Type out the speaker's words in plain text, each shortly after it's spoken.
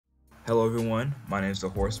Hello everyone, my name is the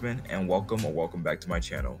Horseman and welcome back to my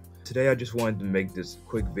channel. Today I just wanted to make this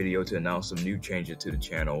quick video to announce some new changes to the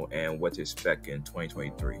channel and what to expect in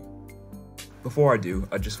 2023. Before I do,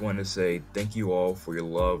 I just want to say thank you all for your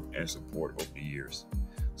love and support over the years.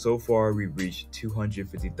 So far we've reached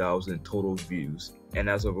 250,000 total views, and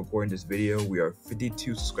as of recording this video we are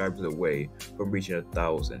 52 subscribers away from reaching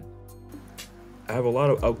 1,000. I have a lot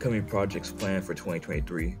of upcoming projects planned for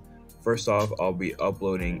 2023. First off, I'll be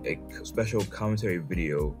uploading a special commentary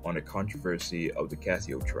video on the controversy of the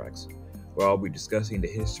Casio tracks, where I'll be discussing the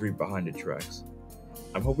history behind the tracks.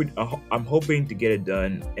 I'm hoping to get it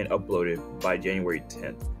done and uploaded by January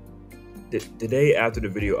 10th. The day after the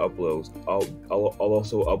video uploads, I'll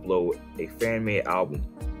also upload a fan-made album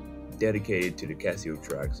dedicated to the Casio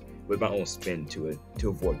tracks with my own spin to it to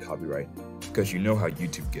avoid copyright, because you know how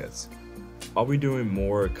YouTube gets. I'll be doing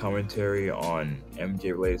more commentary on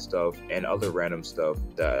MJ related stuff and other random stuff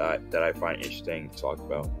that I find interesting to talk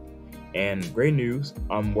about. And great news,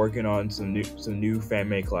 I'm working on some new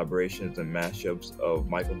fan-made collaborations and mashups of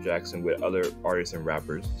Michael Jackson with other artists and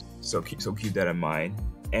rappers. So keep that in mind.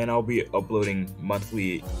 And I'll be uploading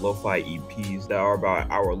monthly lo-fi EPs that are about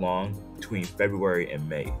an hour long between February and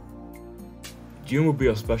May. June will be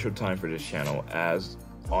a special time for this channel, as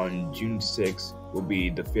on June 6th will be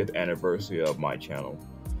the 5th anniversary of my channel.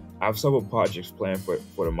 I have several projects planned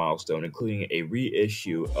for the milestone, including a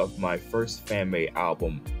reissue of my first fan-made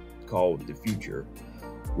album called The Future,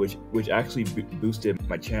 which actually boosted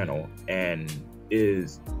my channel and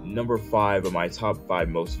is number 5 of my top 5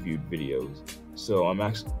 most viewed videos. So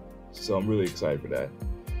I'm really excited for that.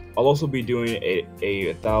 I'll also be doing a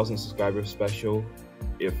 1,000 subscriber special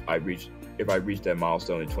if I reach that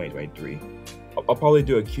milestone in 2023. I'll probably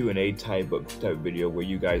do a Q&A type video where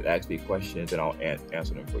you guys ask me questions and I'll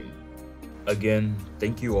answer them for you. Again,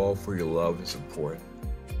 thank you all for your love and support.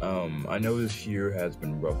 I know this year has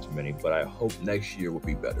been rough to many, but I hope next year will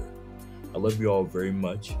be better. I love you all very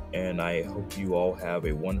much, and I hope you all have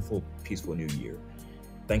a wonderful, peaceful new year.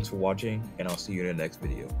 Thanks for watching, and I'll see you in the next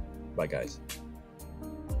video. Bye guys.